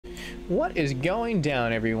What is going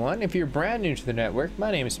down, everyone? If you're brand new to the network,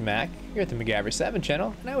 my name is Mac. You're at the MacGyver7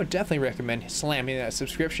 channel, and I would definitely recommend slamming that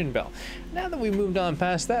subscription bell. Now that we moved on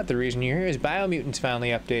past that, the reason you're here is Biomutant's finally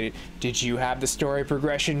updated. Did you have the story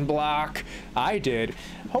progression block? I did.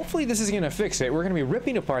 Hopefully this is going to fix it. We're going to be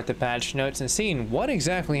ripping apart the patch notes and seeing what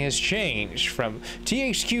exactly has changed from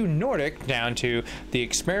THQ Nordic down to the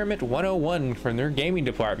Experiment 101 from their gaming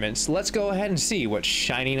departments. Let's go ahead and see what's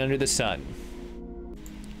shining under the sun.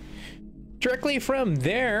 Directly from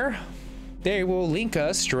there, they will link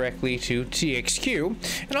us directly to THQ,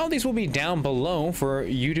 and all these will be down below for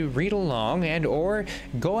you to read along and or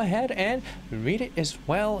go ahead and read it as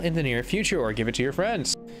well in the near future or give it to your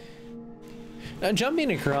friends. Now,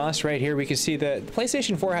 jumping across right here, we can see that the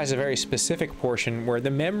PlayStation 4 has a very specific portion where the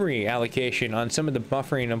memory allocation on some of the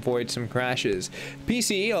buffering avoids some crashes.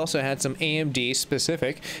 PC also had some AMD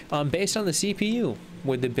specific based on the CPU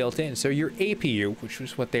with the built-in. So your APU, which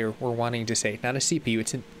was what they were wanting to say, not a CPU,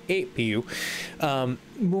 it's an APU.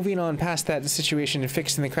 Moving on past that situation and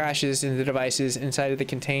fixing the crashes in the devices inside of the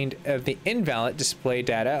contained of the invalid display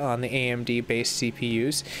data on the AMD based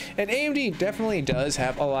CPUs. And AMD definitely does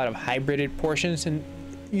have a lot of hybrided portions, and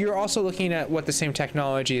you're also looking at what the same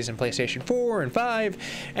technology is in PlayStation 4 and 5,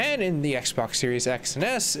 and in the Xbox Series X and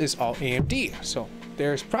S is all AMD. So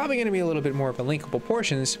there's probably going to be a little bit more of a linkable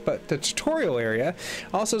portions, but the tutorial area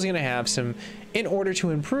also is going to have some, in order to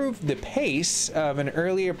improve the pace of an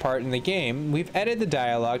earlier part in the game, we've edited the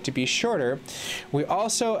dialogue to be shorter. We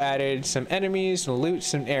also added some enemies, loot,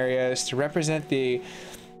 some areas to represent the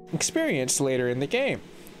experience later in the game.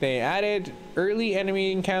 They added early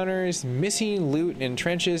enemy encounters, missing loot and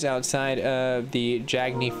trenches outside of the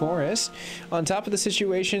Jagni forest. On top of the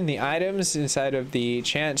situation, the items inside of the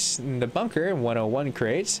chance in the bunker 101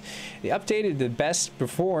 crates. They updated the best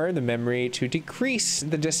before the memory to decrease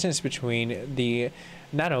the distance between the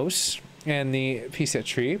nanos and the pisa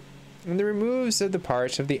tree, and the removes of the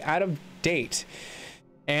parts of the out of date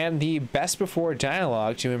and the best before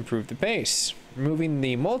dialogue to improve the pace, removing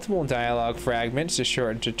the multiple dialogue fragments to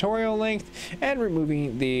shorten tutorial length, and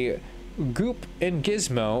removing the goop and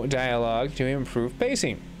gizmo dialogue to improve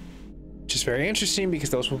pacing. Which is very interesting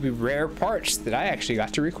because those will be rare parts that I actually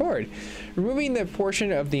got to record. Removing the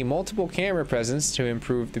portion of the multiple camera presence to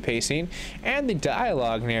improve the pacing, and the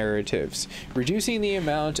dialogue narratives, reducing the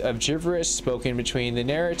amount of gibberish spoken between the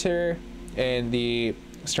narrator and the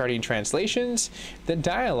starting translations, the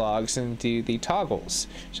dialogues, and the toggles.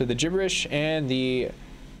 So the gibberish and the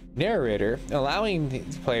narrator, allowing the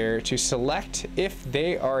player to select if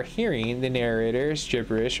they are hearing the narrator's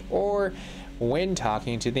gibberish or when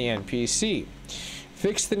talking to the NPC.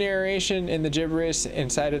 Fix the narration and the gibberish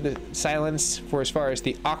inside of the silence for as far as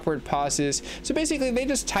the awkward pauses. So basically they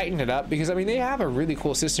just tighten it up because, I mean, they have a really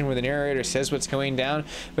cool system where the narrator says what's going down,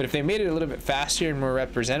 but if they made it a little bit faster and more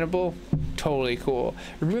representable, totally cool.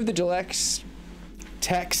 Remove the deluxe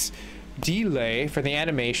text delay for the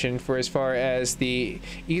animation for as far as the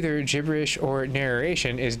either gibberish or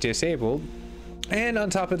narration is disabled. And on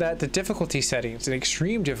top of that, the difficulty settings, the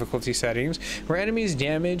extreme difficulty settings, where enemies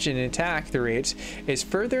damage and attack the rates is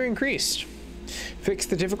further increased. Fix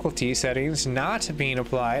the difficulty settings not being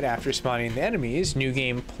applied after spawning the enemies. New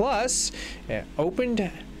Game Plus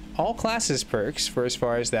opened all classes perks for as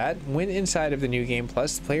far as that. When inside of the New Game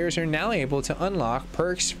Plus, players are now able to unlock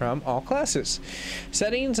perks from all classes.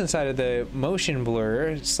 Settings inside of the motion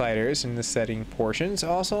blur sliders in the setting portions,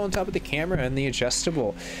 also on top of the camera and the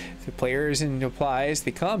adjustable. If the players and applies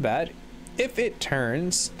the combat, if it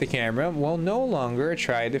turns, the camera will no longer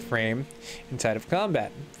try to frame inside of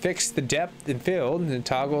combat. Fix the depth and field and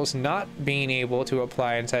toggles not being able to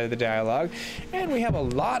apply inside of the dialogue. And we have a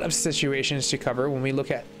lot of situations to cover when we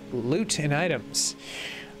look at loot and items.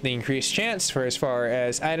 The increased chance for as far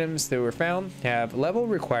as items that were found have level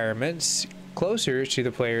requirements closer to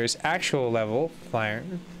the player's actual level flyer.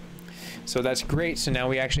 So that's great. So now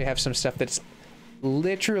we actually have some stuff that's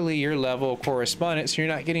literally your level correspondent, so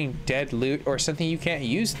you're not getting dead loot or something you can't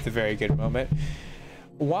use at the very good moment,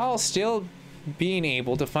 while still being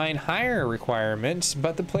able to find higher requirements,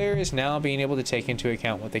 but the player is now being able to take into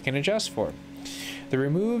account what they can adjust for. They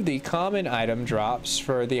remove the common item drops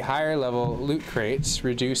for the higher level loot crates,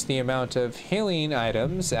 reduce the amount of healing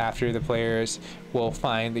items after the players will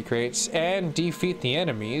find the crates and defeat the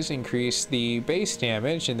enemies, increase the base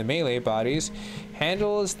damage in the melee bodies,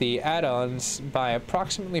 handles the add-ons by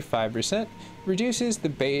approximately 5%, reduces the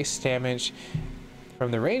base damage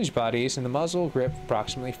from the ranged bodies and the muzzle grip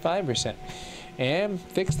approximately 5%, and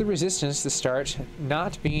fix the resistance to start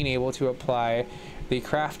not being able to apply the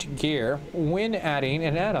craft gear when adding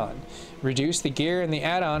an add-on. Reduce the gear and the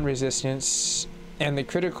add-on resistance and the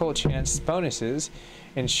critical chance bonuses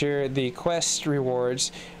ensure the quest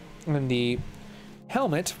rewards and the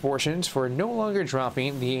helmet portions for no longer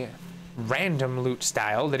dropping the random loot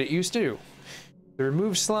style that it used to do. The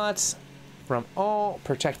remove slots from all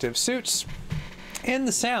protective suits, and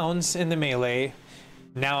the sounds in the melee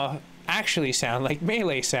now actually sound like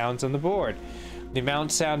melee sounds on the board. The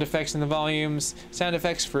mount sound effects and the volumes, sound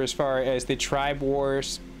effects for as far as the tribe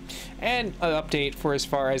wars, and an update for as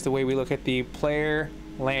far as the way we look at the player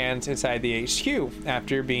lands inside the HQ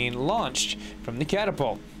after being launched from the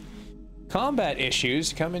catapult. Combat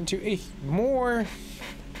issues come into a more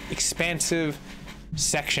expansive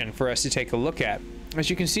section for us to take a look at. As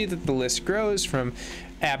you can see that the list grows from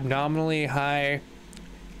abnormally high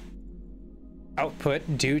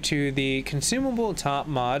output due to the consumable top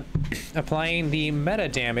mod applying the meta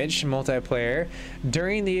damage multiplayer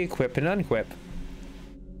during the equip and unquip.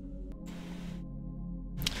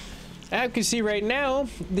 As you can see right now,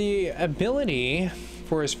 the ability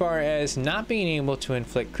for as far as not being able to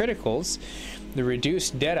inflict criticals, the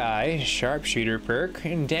reduced Deadeye sharpshooter perk,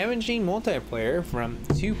 and damaging multiplayer from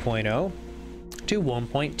 2.0 to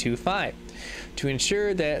 1.25 to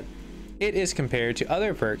ensure that it is compared to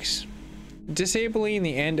other perks. Disabling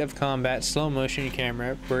the end of combat slow motion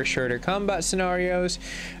camera for shorter combat scenarios,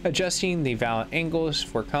 adjusting the valid angles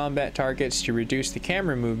for combat targets to reduce the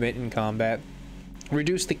camera movement in combat,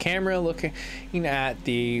 reduce the camera looking at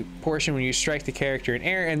the portion when you strike the character in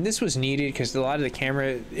air, and this was needed because a lot of the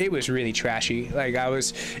camera, it was really trashy. Like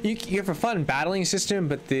you have a fun battling system,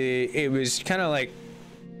 but it was kind of like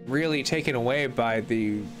really taken away by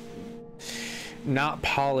the not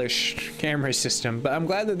polished camera system. But I'm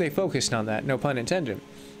glad that they focused on that, no pun intended.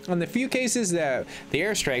 On the few cases that the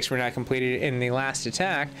airstrikes were not completed in the last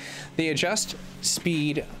attack, the adjust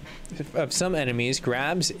speed of some enemies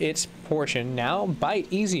grabs its portion now bite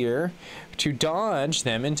easier to dodge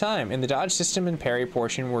them in time, and the dodge system and parry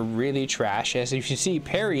portion were really trash. As you can see,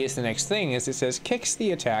 parry is the next thing, as it says kicks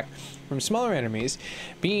the attack from smaller enemies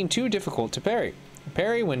being too difficult to parry.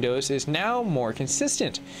 Parry windows is now more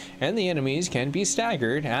consistent, and the enemies can be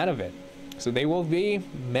staggered out of it, so they will be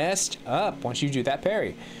messed up once you do that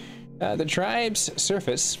parry. The tribe's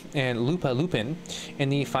surface and Lupa Lupin in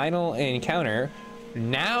the final encounter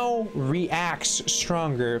now reacts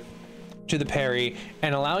stronger to the parry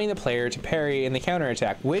and allowing the player to parry in the counter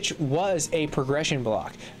attack, which was a progression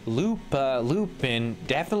block. Lupa Lupin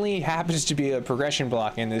definitely happens to be a progression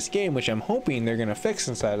block in this game, which I'm hoping they're gonna fix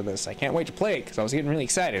inside of this. I can't wait to play it because I was getting really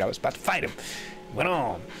excited. I was about to fight him. Went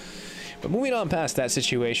on. But moving on past that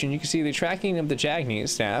situation, you can see the tracking of the Jagni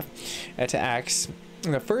staff attacks.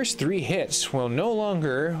 The first 3 hits will no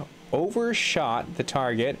longer overshot the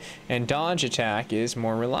target, and dodge attack is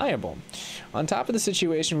more reliable. On top of the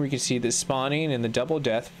situation, we can see the spawning and the double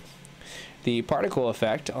death, the particle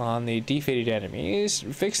effect on the defeated enemies,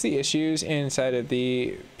 fix the issues inside of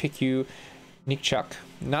the LIQTECH,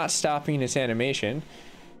 not stopping its animation,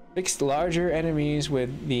 fixed larger enemies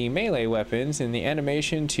with the melee weapons and the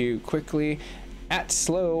animation to quickly at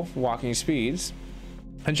slow walking speeds,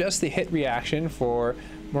 adjust the hit reaction for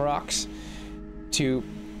Morox to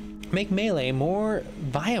make melee more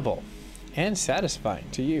viable and satisfying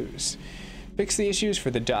to use. Fix the issues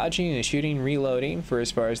for the dodging and shooting reloading for as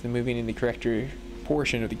far as the moving in the correct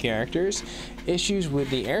portion of the characters. Issues with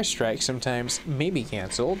the airstrike sometimes may be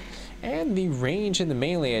cancelled, and the range in the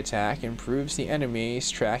melee attack improves the enemies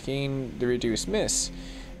tracking the reduced miss.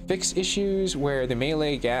 Fix issues where the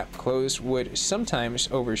melee gap closed would sometimes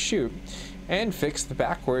overshoot, and fix the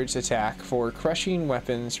backwards attack for crushing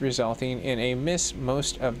weapons resulting in a miss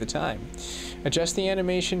most of the time. Adjust the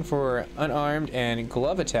animation for unarmed and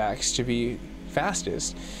glove attacks to be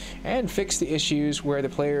fastest, and fix the issues where the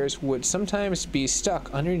players would sometimes be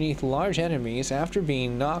stuck underneath large enemies after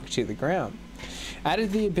being knocked to the ground.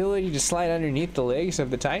 Added the ability to slide underneath the legs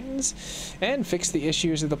of the Titans, and fixed the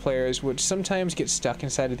issues of the players would sometimes get stuck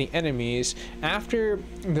inside of the enemies after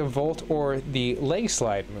the Volt or the leg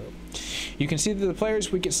slide move. You can see that the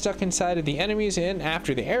players would get stuck inside of the enemies, and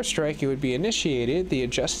after the airstrike it would be initiated, the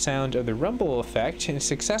adjust sound of the rumble effect and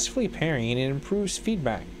successfully parrying and improves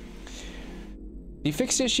feedback. The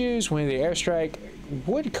fixed issues when the airstrike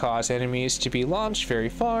would cause enemies to be launched very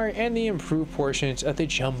far, and the improved portions of the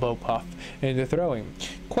jumbo puff and the throwing.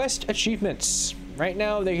 Quest achievements. Right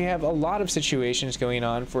now they have a lot of situations going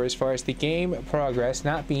on for as far as the game progress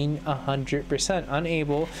not being 100%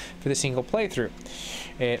 unable for the single playthrough.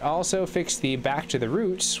 It also fixed the back to the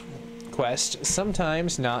roots quest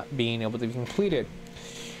sometimes not being able to be completed.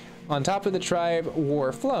 On top of the tribe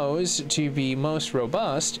war flows to be most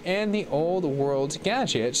robust, and the old world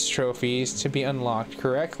gadgets trophies to be unlocked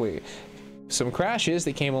correctly. Some crashes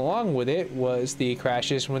that came along with it was the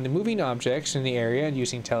crashes when the moving objects in the area and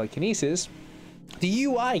using telekinesis. The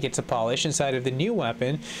UI gets a polish inside of the new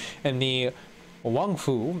weapon, and the Wang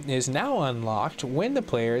Fu is now unlocked when the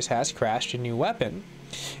player has crashed a new weapon,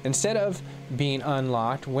 instead of being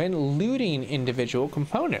unlocked when looting individual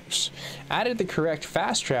components. Added the correct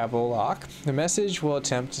fast travel lock, the message will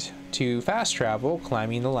attempt to fast travel,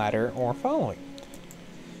 climbing the ladder or following.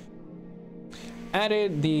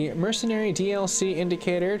 Added the mercenary DLC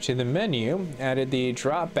indicator to the menu, added the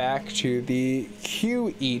drop back to the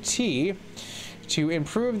QET to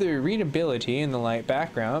improve the readability in the light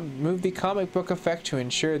background, moved the comic book effect to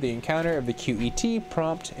ensure the encounter of the QET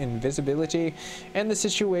prompt invisibility, and the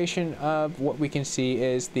situation of what we can see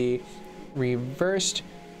is the reversed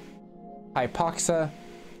hypoxia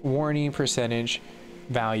warning percentage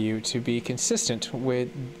value to be consistent with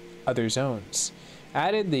other zones.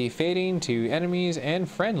 Added the fading to enemies and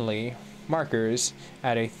friendly markers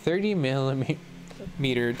at a 30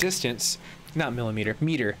 millimeter distance, not millimeter,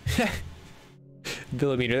 meter.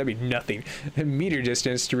 Millimeter, that'd be nothing. Meter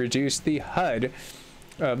distance to reduce the HUD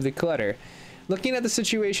of the clutter. Looking at the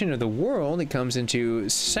situation of the world, it comes into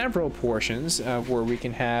several portions where we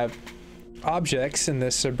can have objects in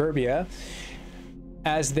the suburbia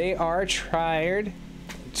as they are tried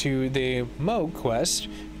to the mode quest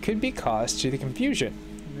could be caused to the confusion.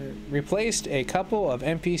 Replaced a couple of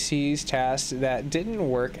NPCs tasks that didn't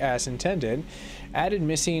work as intended, added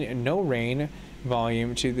missing no rain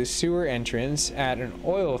volume to the sewer entrance at an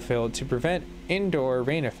oil field to prevent indoor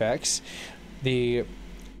rain effects. The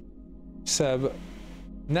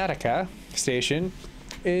Subnautica station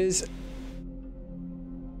is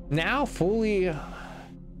now fully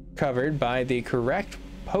covered by the correct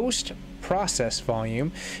post-process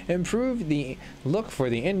volume, improve the look for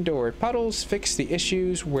the indoor puddles, fix the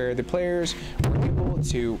issues where the players were able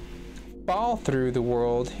to fall through the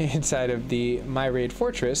world inside of the Myraid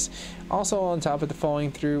Fortress, also on top of the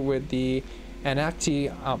falling through with the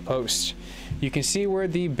Anakti outpost. You can see where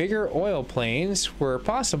the bigger oil planes were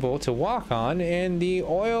possible to walk on, and the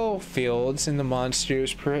oil fields in the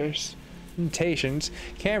monster's presentations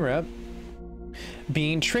camera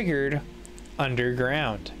being triggered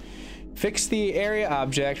underground. Fix the area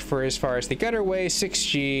object for as far as the gutterway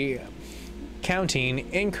 6G,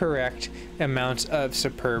 counting incorrect amounts of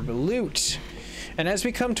superb loot. And as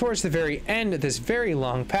we come towards the very end of this very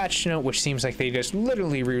long patch note, which seems like they just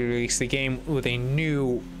literally re-released the game with a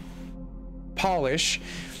new polish,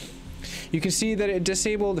 you can see that it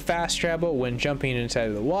disabled the fast travel when jumping inside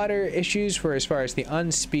of the water. Issues for as far as the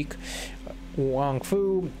unspeak Wang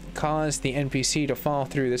Fu caused the NPC to fall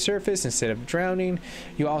through the surface instead of drowning.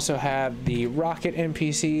 You also have the rocket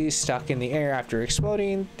NPC stuck in the air after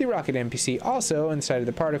exploding. The rocket NPC also inside of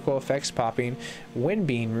the particle effects popping when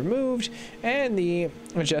being removed, and the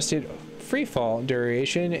adjusted freefall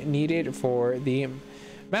duration needed for the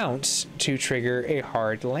mounts to trigger a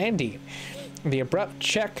hard landing. The abrupt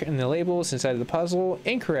check in the labels inside of the puzzle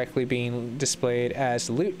incorrectly being displayed as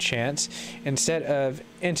loot chance instead of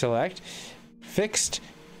intellect. Fixed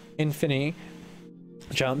infinity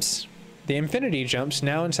jumps. The infinity jumps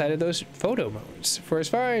now inside of those photo modes. For as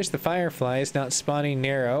far as the fireflies not spawning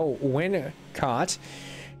narrow when caught,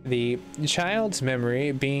 the child's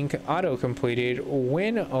memory being auto-completed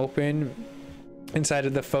when open inside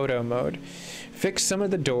of the photo mode. Fix some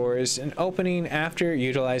of the doors and opening after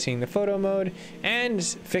utilizing the photo mode, and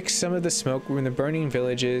fix some of the smoke when the burning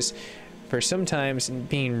villages for sometimes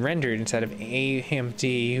being rendered inside of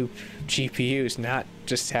AMD GPUs, not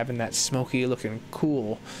just having that smoky looking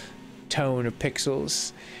cool tone of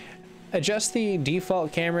pixels. Adjust the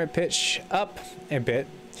default camera pitch up a bit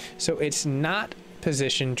so it's not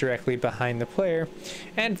positioned directly behind the player,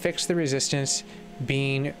 and fix the resistance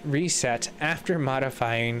being reset after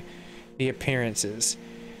modifying the appearances.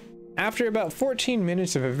 After about 14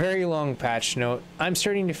 minutes of a very long patch note, I'm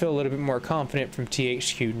starting to feel a little bit more confident from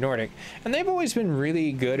THQ Nordic, and they've always been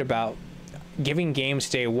really good about giving games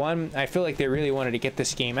day one. I feel like they really wanted to get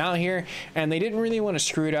this game out here, and they didn't really want to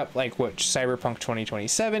screw it up like what Cyberpunk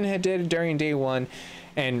 2027 had did during day one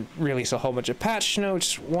and release a whole bunch of patch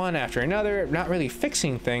notes one after another, not really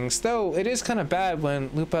fixing things, though it is kind of bad when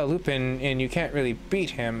Lupin and you can't really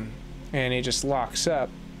beat him and it just locks up.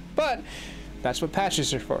 But that's what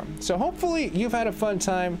patches are for. So hopefully you've had a fun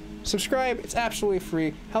time. Subscribe, it's absolutely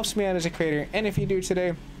free, helps me out as a creator, and if you do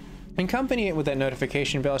today, accompany it with that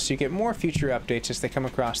notification bell so you get more future updates as they come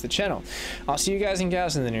across the channel. I'll see you guys and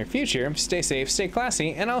gals in the near future. Stay safe, stay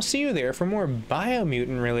classy, and I'll see you there for more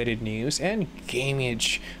Biomutant related news and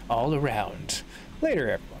gamage all around. Later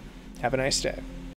everyone. Have a nice day.